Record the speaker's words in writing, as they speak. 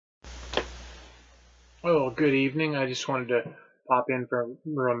Oh, good evening. I just wanted to pop in for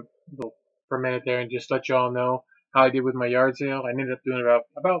a minute there and just let you all know how I did with my yard sale. I ended up doing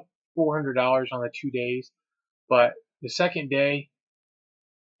about $400 on the 2 days, but the second day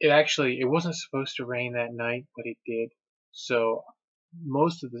it wasn't supposed to rain that night, but it did. So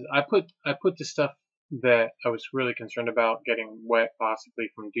most of the I put the stuff that I was really concerned about getting wet possibly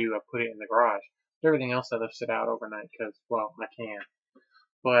from dew. I put it in the garage. Everything else I left sit out overnight because well I can.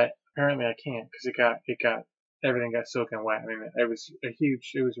 But apparently I can't because it got everything got soaking wet. I mean, it was a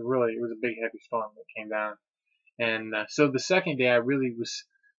big heavy storm that came down, and so the second day I really was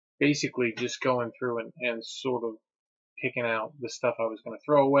basically just going through and sort of picking out the stuff I was going to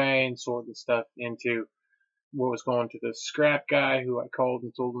throw away and sorting stuff into what was going to the scrap guy who I called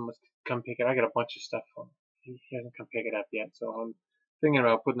and told him to come pick it. I got a bunch of stuff for him. He hasn't come pick it up yet, so I'm thinking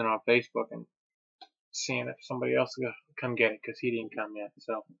about putting it on Facebook and seeing if somebody else will come get it because he didn't come yet.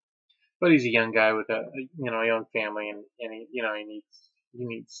 So but he's a young guy with a young family, and he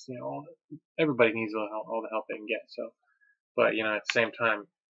needs everybody needs all the help they can get. So, but at the same time,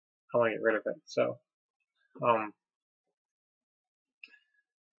 I want to get rid of it. So, um,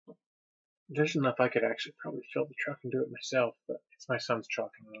 there's enough I could actually probably fill the truck and do it myself, but it's my son's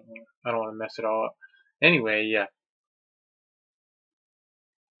truck, and I don't want to mess it all up. Anyway, yeah.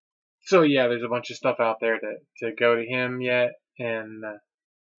 So yeah, there's a bunch of stuff out there to go to him yet, and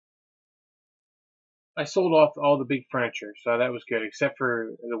I sold off all the big furniture, so that was good, except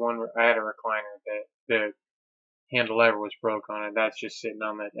for the one where I had a recliner that the handle lever was broke on it. That's just sitting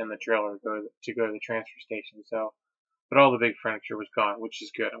on in the trailer to go to the transfer station. So, but all the big furniture was gone, which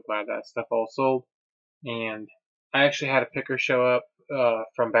is good. I'm glad that stuff all sold. And I actually had a picker show up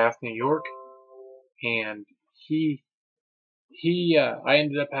from Bath, New York, and he I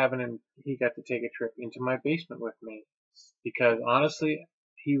ended up having him. He got to take a trip into my basement with me because honestly,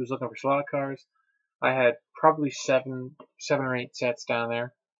 he was looking for slot cars. I had probably seven or eight sets down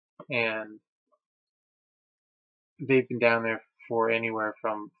there, and they've been down there for anywhere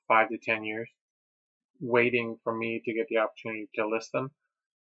from 5 to 10 years, waiting for me to get the opportunity to list them.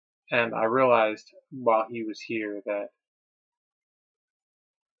 And I realized while he was here that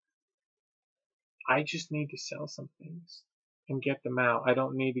I just need to sell some things and get them out. I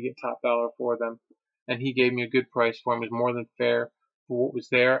don't need to get top dollar for them. And he gave me a good price for them. It was more than fair for what was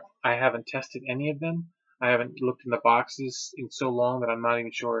there. I haven't tested any of them. I haven't looked in the boxes in so long that I'm not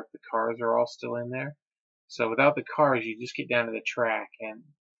even sure if the cars are all still in there. So without the cars, you just get down to the track, and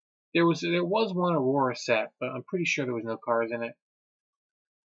there was one Aurora set, but I'm pretty sure there was no cars in it.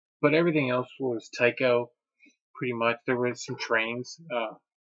 But everything else was Tyco, pretty much. There were some trains.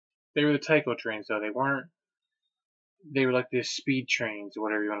 They were the Tyco trains, though. They weren't. They were like the speed trains or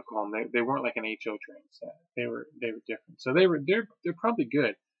whatever you want to call them. They weren't like an HO train set. They were different. So they're probably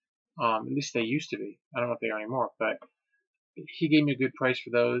good. At least they used to be. I don't know if they are anymore. But he gave me a good price for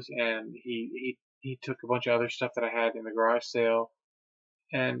those, and he took a bunch of other stuff that I had in the garage sale,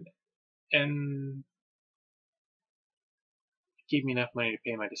 and and gave me enough money to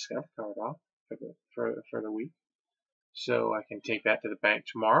pay my Discover card off for the week. So I can take that to the bank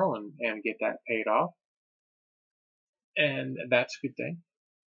tomorrow and get that paid off, and that's a good thing.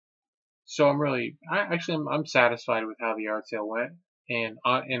 So I'm satisfied with how the yard sale went, and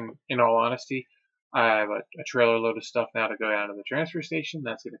in all honesty, I have a trailer load of stuff now to go down to the transfer station.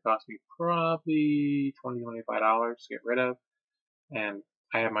 That's going to cost me probably $25 to get rid of, and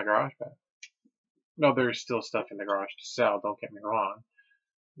I have my garage back. No, there's still stuff in the garage to sell. Don't get me wrong,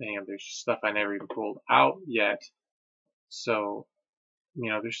 and there's stuff I never even pulled out yet. So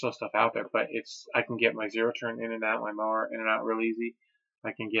there's still stuff out there, but I can get my zero turn in and out, my mower in and out real easy.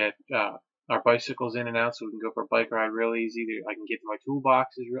 I can get our bicycles in and out, so we can go for a bike ride real easy. I can get to my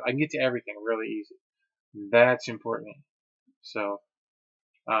toolboxes. I can get to everything really easy. That's important. So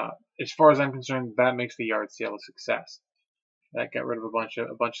as far as I'm concerned, that makes the yard sale a success. That got rid of a bunch of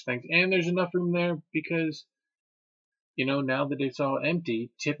things, and there's enough room there because now that it's all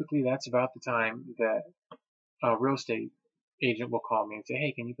empty, typically that's about the time that a real estate agent will call me and say,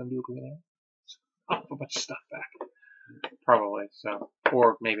 "Hey, can you come do a clean out?" I'll put a bunch of stuff back, probably. So,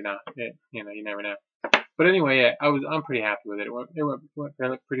 or maybe not. You never know. But anyway, yeah, I'm pretty happy with it. It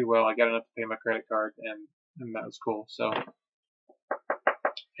went pretty well. I got enough to pay my credit card, and that was cool. So,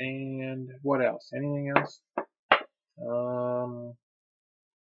 and what else? Anything else? Um,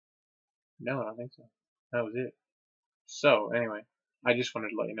 no, I don't think so. That was it. So anyway, I just wanted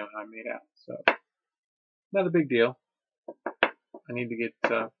to let you know how I made out. So, not a big deal. I need to get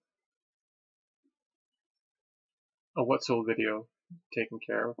a what sold video taken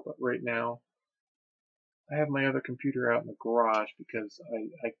care of, but right now I have my other computer out in the garage because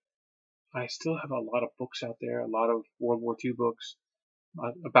I still have a lot of books out there, a lot of World War II books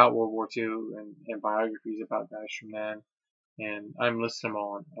about World War II and biographies about guys from then. And I'm listing them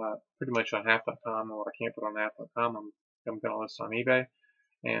all on pretty much on half.com. And what I can't put on half.com, I'm going to list on eBay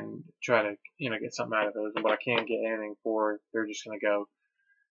and try to get something out of those. And what I can't get anything for, they're just going to go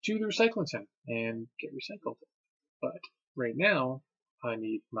to the recycling center and get recycled. But right now, I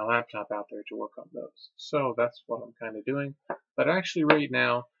need my laptop out there to work on those. So that's what I'm kind of doing. But actually right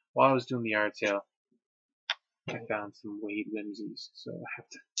now, while I was doing the yard sale, I found some Wade Whimsies. So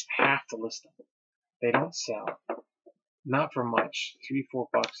I have to list them. They don't sell. Not for much. $3-4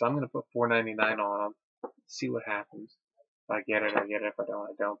 bucks. I'm going to put $4.99 on them. See what happens. If I get it, I get it. If I don't,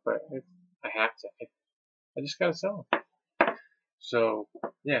 I don't. But I have to. I just got to sell them. So,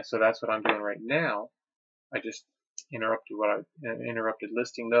 yeah, so that's what I'm doing right now. I just interrupted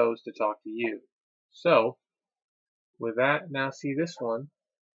listing those to talk to you. So, with that, now see this one.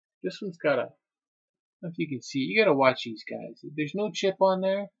 This one's got a, I don't know if you can see, you got to watch these guys. There's no chip on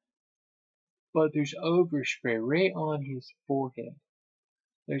there, but there's overspray right on his forehead.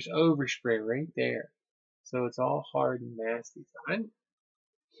 There's overspray right there. So it's all hard and nasty.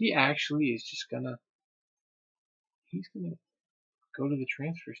 He actually is just he's gonna go to the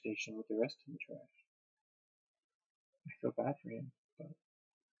transfer station with the rest of the trash. I feel bad for him, but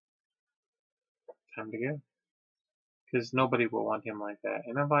time to go. Because nobody will want him like that.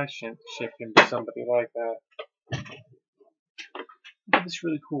 And if I ship him to somebody like that. Look at this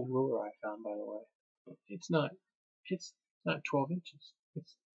really cool ruler I found, by the way. It's not 12 inches.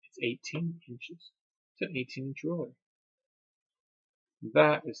 It's 18 inches. It's an 18-inch ruler.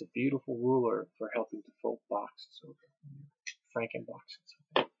 That is a beautiful ruler for helping to fold boxes over. Franken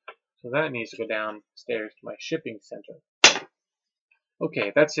boxes. So that needs to go downstairs to my shipping center.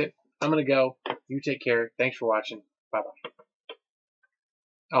 Okay, that's it. I'm going to go. You take care. Thanks for watching. Bye-bye.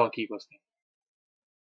 Oh, and keep listening.